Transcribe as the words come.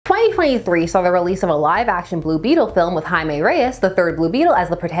2023 saw the release of a live-action Blue Beetle film with Jaime Reyes, the third Blue Beetle, as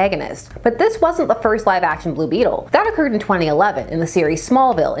the protagonist. But this wasn't the first live-action Blue Beetle. That occurred in 2011 in the series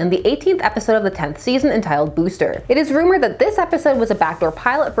Smallville, in the 18th episode of the 10th season entitled Booster. It is rumored that this episode was a backdoor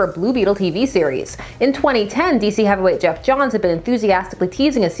pilot for a Blue Beetle TV series. In 2010, DC heavyweight Jeff Johns had been enthusiastically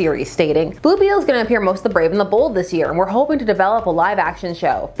teasing a series, stating, "Blue Beetle is going to appear most the brave and the bold this year, and we're hoping to develop a live-action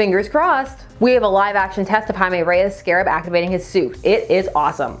show. Fingers crossed." We have a live-action test of Jaime Reyes' Scarab activating his suit. It is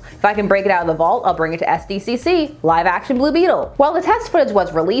awesome. If I can break it out of the vault, I'll bring it to SDCC. Live-action Blue Beetle. While the test footage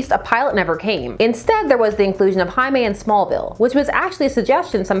was released, a pilot never came. Instead, there was the inclusion of Jaime in Smallville, which was actually a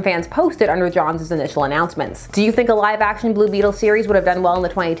suggestion some fans posted under Johns' initial announcements. Do you think a live-action Blue Beetle series would have done well in the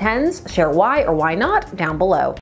 2010s? Share why or why not down below.